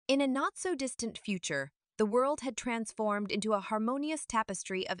In a not-so-distant future, the world had transformed into a harmonious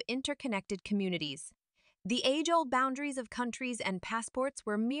tapestry of interconnected communities. The age-old boundaries of countries and passports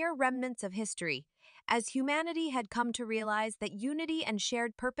were mere remnants of history, as humanity had come to realize that unity and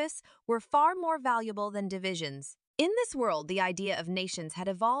shared purpose were far more valuable than divisions. In this world, the idea of nations had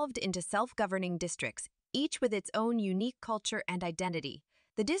evolved into self-governing districts, each with its own unique culture and identity.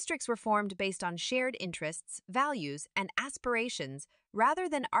 The districts were formed based on shared interests, values, and aspirations rather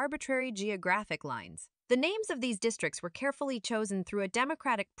than arbitrary geographic lines. The names of these districts were carefully chosen through a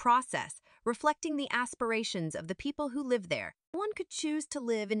democratic process, reflecting the aspirations of the people who live there. One could choose to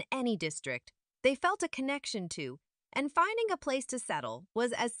live in any district they felt a connection to, and finding a place to settle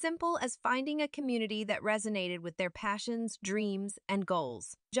was as simple as finding a community that resonated with their passions, dreams, and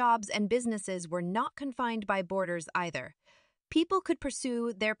goals. Jobs and businesses were not confined by borders either. People could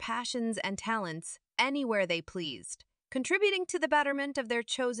pursue their passions and talents anywhere they pleased, contributing to the betterment of their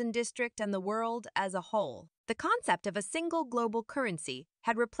chosen district and the world as a whole. The concept of a single global currency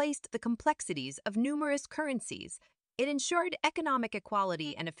had replaced the complexities of numerous currencies. It ensured economic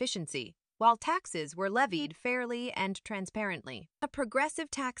equality and efficiency, while taxes were levied fairly and transparently. A progressive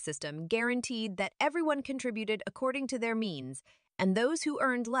tax system guaranteed that everyone contributed according to their means, and those who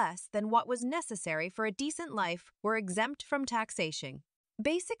earned less than what was necessary for a decent life were exempt from taxation.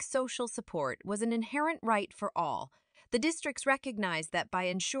 Basic social support was an inherent right for all. The districts recognized that by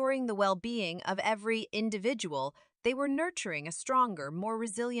ensuring the well-being of every individual, they were nurturing a stronger, more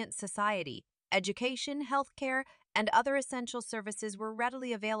resilient society. Education, healthcare, and other essential services were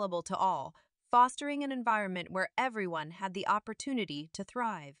readily available to all, fostering an environment where everyone had the opportunity to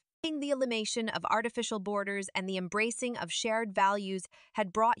thrive. The elimination of artificial borders and the embracing of shared values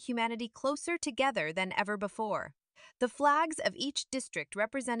had brought humanity closer together than ever before. The flags of each district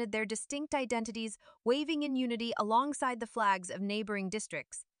represented their distinct identities, waving in unity alongside the flags of neighboring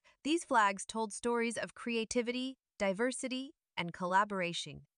districts. These flags told stories of creativity, diversity, and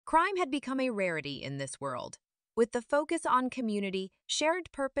collaboration. Crime had become a rarity in this world. With the focus on community,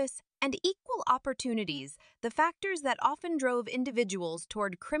 shared purpose, and equal opportunities, the factors that often drove individuals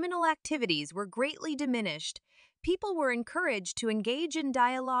toward criminal activities were greatly diminished. People were encouraged to engage in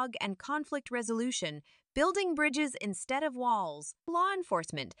dialogue and conflict resolution, building bridges instead of walls. Law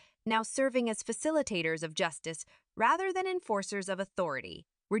enforcement, now serving as facilitators of justice rather than enforcers of authority,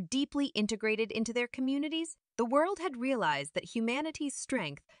 were deeply integrated into their communities. The world had realized that humanity's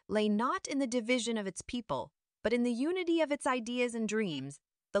strength lay not in the division of its people, but in the unity of its ideas and dreams.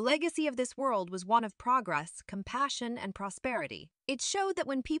 The legacy of this world was one of progress, compassion, and prosperity. It showed that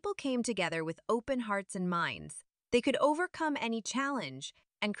when people came together with open hearts and minds, they could overcome any challenge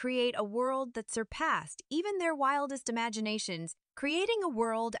and create a world that surpassed even their wildest imaginations, creating a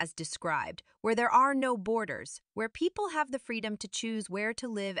world as described, where there are no borders, where people have the freedom to choose where to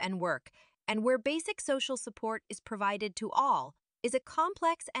live and work, and where basic social support is provided to all, is a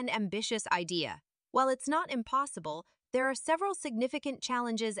complex and ambitious idea. While it's not impossible, there are several significant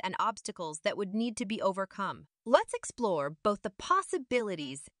challenges and obstacles that would need to be overcome. Let's explore both the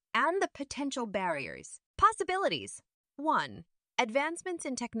possibilities and the potential barriers. Possibilities. 1. Advancements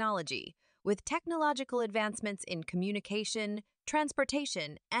in technology. With technological advancements in communication,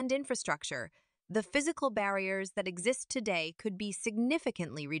 transportation, and infrastructure, the physical barriers that exist today could be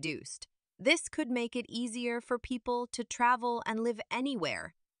significantly reduced. This could make it easier for people to travel and live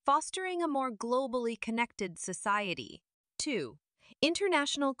anywhere, fostering a more globally connected society. 2.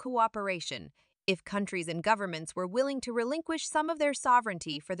 International cooperation. If countries and governments were willing to relinquish some of their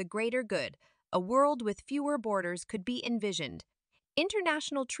sovereignty for the greater good, a world with fewer borders could be envisioned.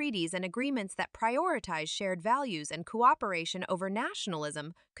 International treaties and agreements that prioritize shared values and cooperation over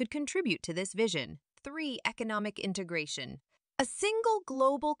nationalism could contribute to this vision. 3. Economic integration. A single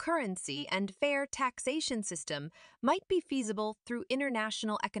global currency and fair taxation system might be feasible through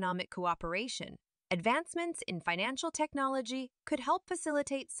international economic cooperation. Advancements in financial technology could help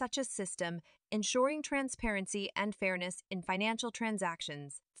facilitate such a system, ensuring transparency and fairness in financial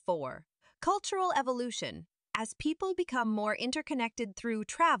transactions. 4. Cultural evolution. As people become more interconnected through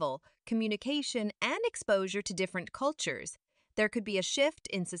travel, communication, and exposure to different cultures, there could be a shift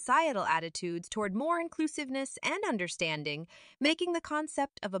in societal attitudes toward more inclusiveness and understanding, making the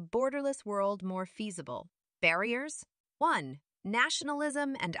concept of a borderless world more feasible. Barriers. 1.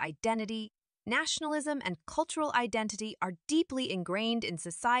 Nationalism and identity. Nationalism and cultural identity are deeply ingrained in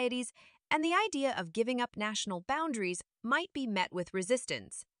societies, and the idea of giving up national boundaries might be met with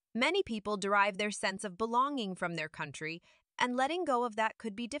resistance. Many people derive their sense of belonging from their country, and letting go of that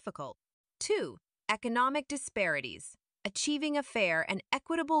could be difficult. 2. Economic disparities. Achieving a fair and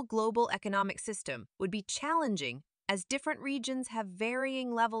equitable global economic system would be challenging as different regions have varying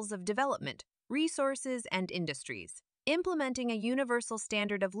levels of development, resources, and industries. Implementing a universal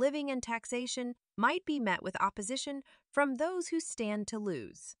standard of living and taxation might be met with opposition from those who stand to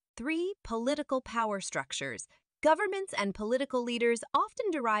lose. 3. Political power structures. Governments and political leaders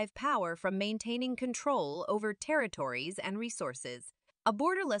often derive power from maintaining control over territories and resources. A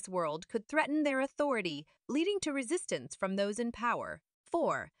borderless world could threaten their authority, leading to resistance from those in power.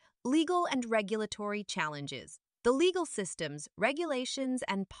 4. Legal and regulatory challenges. The legal systems, regulations,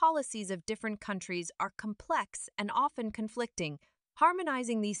 and policies of different countries are complex and often conflicting.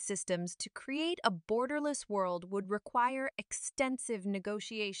 Harmonizing these systems to create a borderless world would require extensive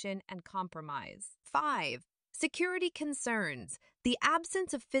negotiation and compromise. 5. Security concerns. The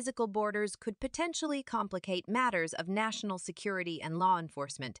absence of physical borders could potentially complicate matters of national security and law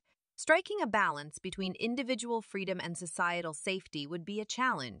enforcement. Striking a balance between individual freedom and societal safety would be a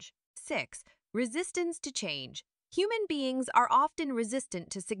challenge. 6. Resistance to change. Human beings are often resistant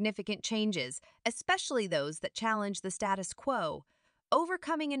to significant changes, especially those that challenge the status quo.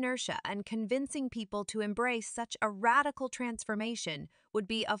 Overcoming inertia and convincing people to embrace such a radical transformation would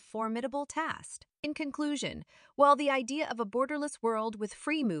be a formidable task. In conclusion, while the idea of a borderless world with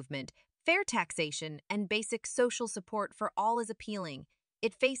free movement, fair taxation, and basic social support for all is appealing,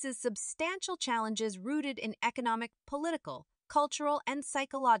 it faces substantial challenges rooted in economic, political, cultural, and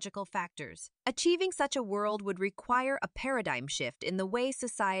psychological factors. Achieving such a world would require a paradigm shift in the way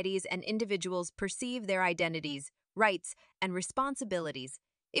societies and individuals perceive their identities, rights, and responsibilities.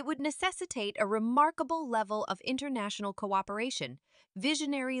 It would necessitate a remarkable level of international cooperation,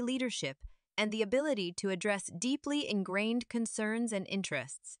 visionary leadership, and the ability to address deeply ingrained concerns and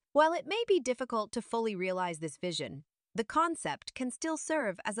interests. While it may be difficult to fully realize this vision, the concept can still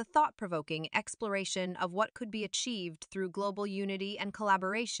serve as a thought-provoking exploration of what could be achieved through global unity and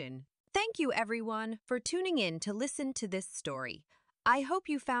collaboration. Thank you, everyone, for tuning in to listen to this story. I hope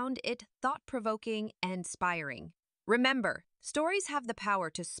you found it thought-provoking and inspiring. Remember, stories have the power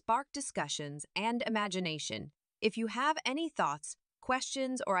to spark discussions and imagination. If you have any thoughts,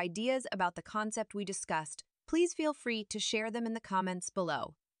 questions, or ideas about the concept we discussed, please feel free to share them in the comments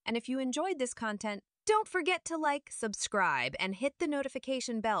below. And if you enjoyed this content, don't forget to like, subscribe, and hit the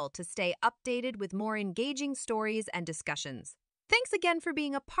notification bell to stay updated with more engaging stories and discussions. Thanks again for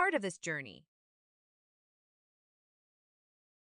being a part of this journey.